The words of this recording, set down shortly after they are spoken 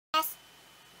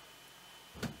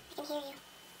hear you.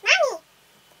 Mommy!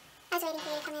 I was waiting for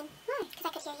you to come in. Because I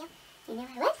could hear you. You knew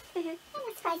I would? Mm-hmm. I'm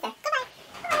not surprised there. Goodbye.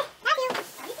 Goodbye. Love you.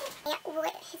 Yeah,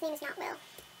 his name is not Will.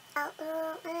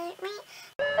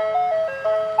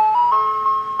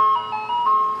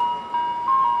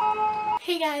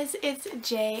 Hey guys, it's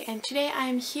Jay, and today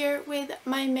I'm here with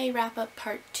my May wrap-up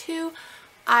part 2.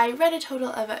 I read a total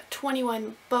of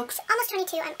 21 books. Almost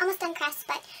 22. I'm almost done crafts,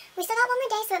 but we still got one more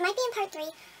day, so it might be in part 3.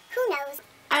 Who knows?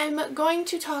 I'm going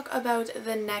to talk about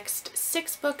the next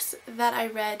 6 books that I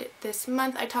read this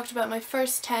month. I talked about my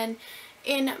first 10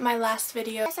 in my last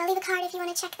video. So I'll leave a card if you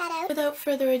want to check that out. Without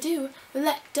further ado,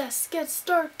 let us get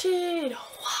started!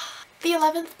 The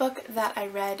 11th book that I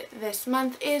read this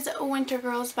month is Winter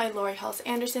Girls by Laurie Halse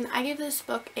Anderson. I gave this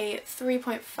book a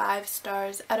 3.5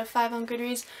 stars out of 5 on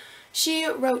Goodreads. She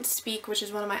wrote Speak, which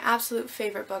is one of my absolute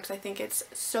favorite books. I think it's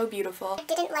so beautiful. I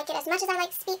didn't like it as much as I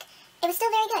liked Speak. It was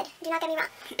still very good, do not get me wrong.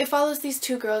 It follows these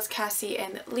 2 girls, Cassie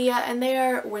and Leah, and they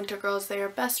are winter girls. They are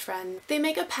best friends. They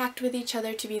make a pact with each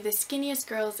other to be the skinniest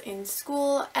girls in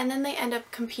school, and then they end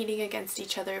up competing against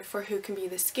each other for who can be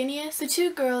the skinniest. The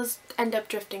 2 girls end up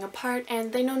drifting apart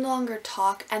and they no longer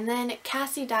talk, and then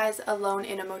Cassie dies alone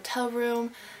in a motel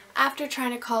room after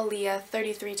trying to call Leah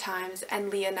 33 times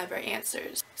and Leah never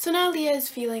answers. So now Leah is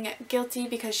feeling guilty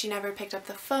because she never picked up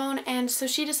the phone, and so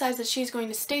she decides that she's going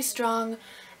to stay strong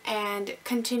and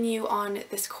continue on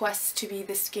this quest to be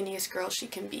the skinniest girl she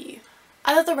can be.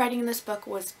 I thought the writing in this book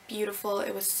was beautiful.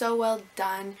 It was so well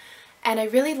done, and I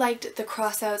really liked the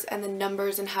crossouts and the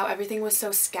numbers and how everything was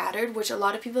so scattered, which a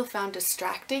lot of people found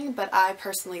distracting, but I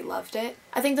personally loved it.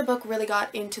 I think the book really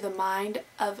got into the mind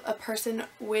of a person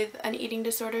with an eating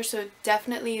disorder, so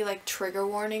definitely like trigger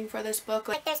warning for this book.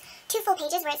 Like there's 2 full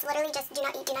pages where it's literally just do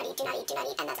not eat, do not eat, do not eat, do not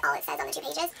eat, and that's all it says on the 2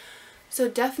 pages. So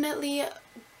definitely,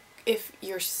 if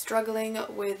you're struggling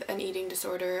with an eating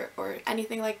disorder or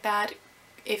anything like that,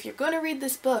 if you're going to read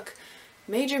this book,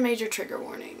 major trigger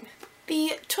warning.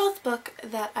 The 12th book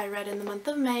that I read in the month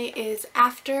of May is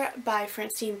After by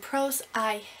Francine Prose.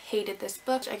 I hated this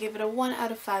book. I gave it a 1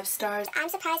 out of 5 stars. I'm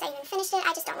surprised I even finished it.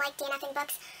 I just don't like DNFing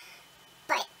books.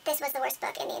 But this was the worst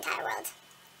book in the entire world.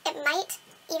 It might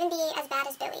even be as bad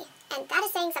as Billy. And that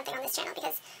is saying something on this channel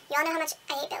because you all know how much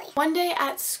I hate Billy. One day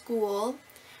at school,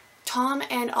 Tom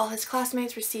and all his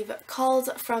classmates receive calls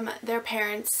from their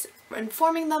parents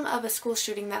informing them of a school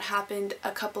shooting that happened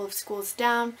a couple of schools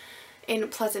down in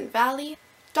Pleasant Valley.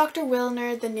 Dr.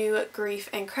 Wilner, the new grief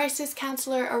and crisis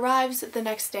counselor, arrives the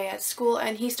next day at school,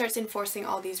 and he starts enforcing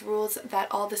all these rules that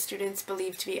all the students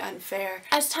believe to be unfair.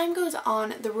 As time goes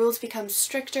on, the rules become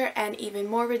stricter and even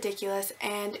more ridiculous,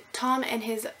 and Tom and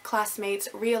his classmates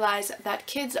realize that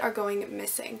kids are going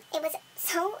missing. It was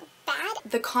so bad.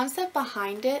 The concept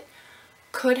behind it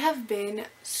could have been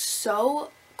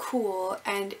so cool,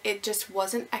 and it just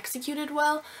wasn't executed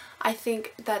well. I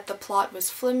think that the plot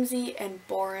was flimsy and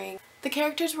boring. The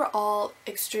characters were all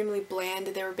extremely bland.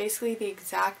 They were basically the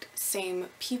exact same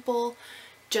people,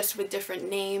 just with different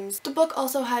names. The book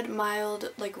also had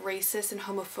mild, like, racist and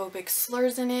homophobic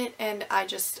slurs in it, and I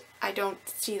don't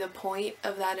see the point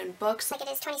of that in books. Like, it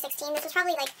is 2016. This was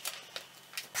probably like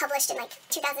published in like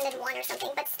 2001 or something,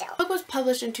 but still. The book was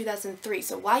published in 2003,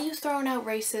 so why are you throwing out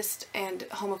racist and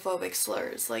homophobic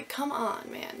slurs? Like, come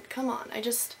on, man, come on.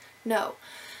 No.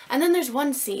 And then there's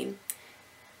one scene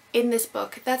in this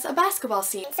book that's a basketball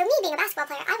scene. So me being a basketball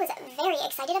player, I was very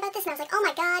excited about this, and I was like, oh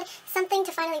my god, something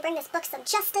to finally bring this book some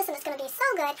justice, and it's going to be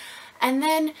so good. And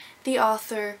then the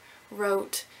author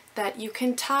wrote that you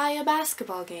can tie a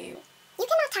basketball game. You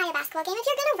cannot tie a basketball game. If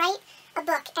you're going to write a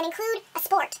book and include a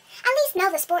sport, at least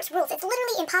know the sport's rules. It's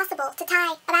literally impossible to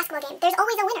tie a basketball game. There's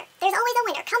always a winner. There's always a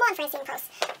winner. Come on, Francine Prose.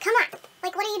 Come on.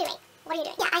 Like, what are you doing? What are you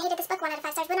doing? Yeah, I hated this book. 1 out of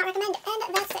 5 stars. Would not recommend.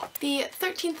 And that's it. The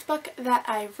 13th book that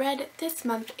I read this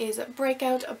month is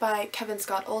Breakout by Kevin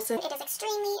Scott Olson. It is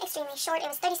extremely short. It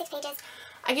was 36 pages.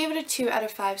 I gave it a 2 out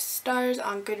of 5 stars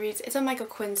on Goodreads. It's a Michael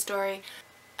Quinn story.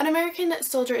 An American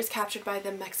soldier is captured by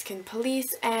the Mexican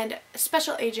police, and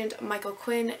Special Agent Michael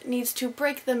Quinn needs to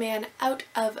break the man out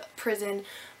of prison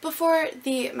before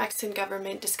the Mexican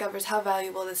government discovers how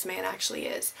valuable this man actually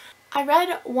is. I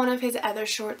read one of his other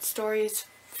short stories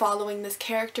following this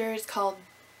character. It's called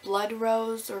Blood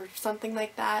Rose or something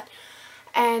like that,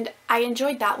 and I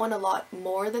enjoyed that one a lot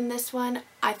more than this one.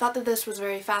 I thought that this was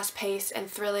very fast-paced and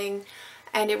thrilling,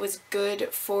 and it was good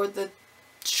for the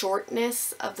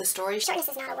shortness of the story. Shortness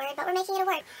is not a word, but we're making it a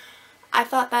word. I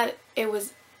thought that it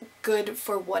was good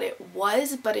for what it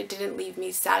was, but it didn't leave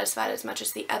me satisfied as much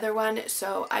as the other one,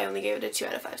 so I only gave it a 2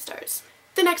 out of 5 stars.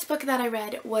 The next book that I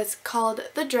read was called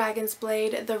The Dragon's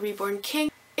Blade, The Reborn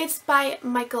King. It's by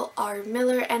Michael R.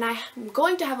 Miller, and I'm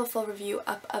going to have a full review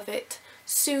up of it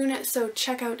soon, so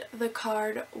check out the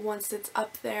card once it's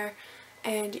up there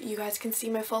and you guys can see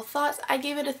my full thoughts. I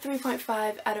gave it a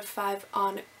 3.5 out of 5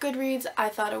 on Goodreads. I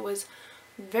thought it was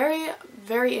very,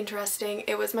 very interesting.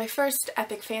 It was my first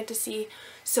epic fantasy,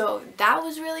 so that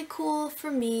was really cool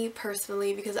for me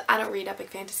personally because I don't read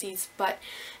epic fantasies, but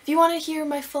if you want to hear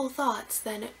my full thoughts,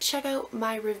 then check out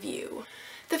my review.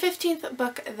 The 15th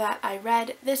book that I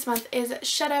read this month is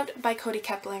Shut Out by Kody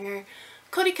Keplinger.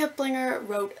 Kody Keplinger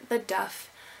wrote The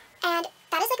Duff. And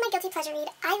that is like my guilty pleasure read.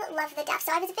 I love The Duff,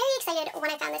 so I was very excited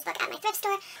when I found this book at my thrift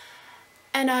store.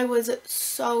 And I was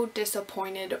so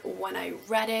disappointed when I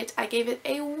read it. I gave it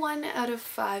a 1 out of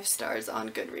 5 stars on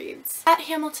Goodreads. At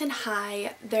Hamilton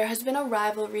High, there has been a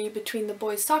rivalry between the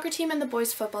boys' soccer team and the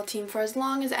boys' football team for as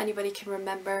long as anybody can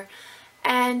remember.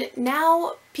 And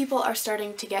now people are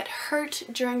starting to get hurt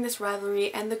during this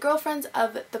rivalry, and the girlfriends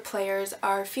of the players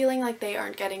are feeling like they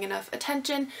aren't getting enough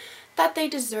attention that they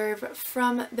deserve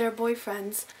from their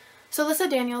boyfriends. So Alyssa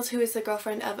Daniels, who is the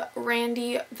girlfriend of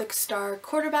Randy, the star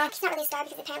quarterback. He's not really a star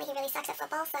because apparently he really sucks at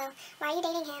football, so why are you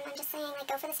dating him? I'm just saying, like,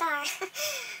 go for the star.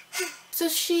 So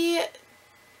she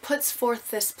puts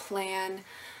forth this plan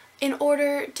in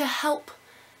order to help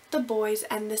the boys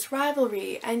end this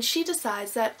rivalry, and she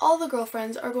decides that all the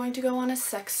girlfriends are going to go on a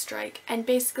sex strike, and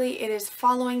basically it is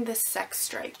following this sex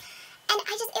strike. And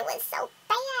it was so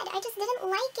bad. I just didn't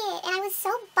like it, and I was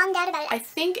so bummed out about it. I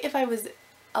think if I was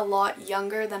a lot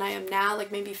younger than I am now, like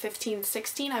maybe 15,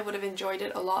 16, I would have enjoyed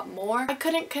it a lot more. I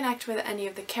couldn't connect with any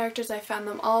of the characters. I found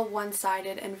them all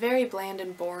one-sided and very bland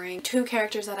and boring. 2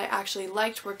 characters that I actually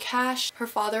liked were Cash. Her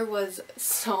father was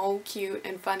so cute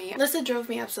and funny. Alyssa drove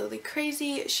me absolutely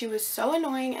crazy. She was so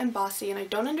annoying and bossy, and I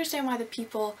don't understand why the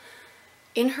people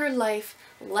in her life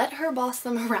let her boss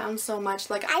them around so much.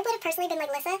 Like, I would have personally been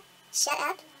like, Alyssa, shut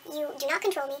up. You do not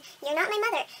control me. You're not my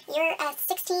mother. You're a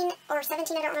 16 or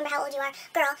 17, I don't remember how old you are,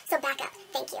 girl, so back up.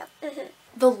 Thank you.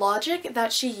 The logic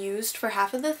that she used for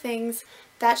half of the things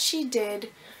that she did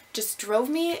just drove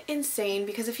me insane,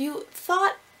 because if you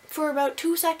thought for about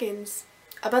 2 seconds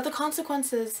about the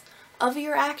consequences of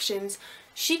your actions,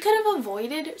 she could have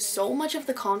avoided so much of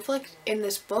the conflict in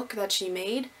this book that she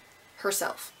made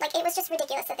herself. Like, it was just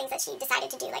ridiculous, the things that she decided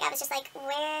to do. Like, I was just like,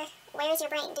 where's your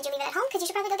brain? Did you leave it at home? Because you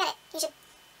should probably go get it.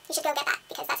 You should go get that,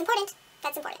 because that's important.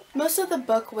 That's important. Most of the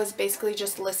book was basically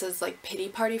just Alyssa's like pity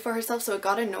party for herself, so it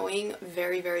got annoying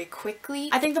very, very quickly.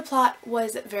 I think the plot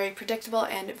was very predictable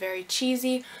and very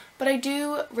cheesy, but I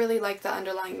do really like the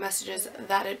underlying messages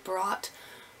that it brought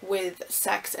with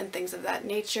sex and things of that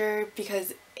nature,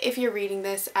 because if you're reading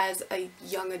this as a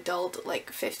young adult,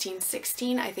 like 15,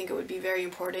 16, I think it would be very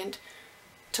important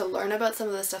to learn about some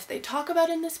of the stuff they talk about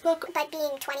in this book. But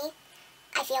being 20,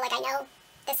 I feel like I know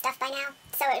this stuff by now,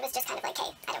 so it was just kind of like,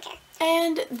 hey, I don't care.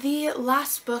 And the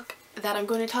last book that I'm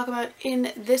going to talk about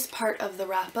in this part of the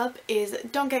wrap-up is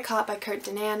Don't Get Caught by Kurt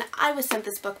Danan. I was sent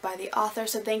this book by the author,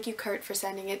 so thank you, Kurt, for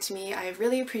sending it to me. I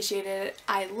really appreciated it.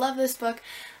 I love this book.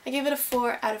 I gave it a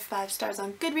 4 out of 5 stars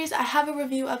on Goodreads. I have a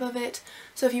review up of it,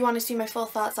 so if you want to see my full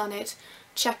thoughts on it,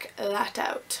 check that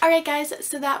out. Alright guys,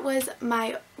 so that was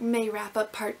my May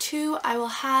wrap-up part 2. I will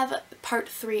have part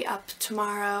 3 up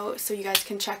tomorrow, so you guys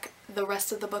can check the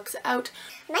rest of the books out.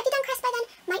 Might be done crest by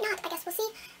then, might not, I guess we'll see.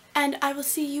 And I will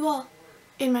see you all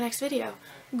in my next video.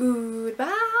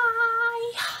 Goodbye!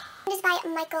 It is by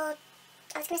Michael,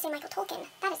 I was going to say Michael Tolkien.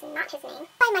 That is not his name.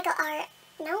 By Michael R.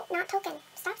 No, not Tolkien.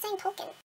 Stop saying Tolkien.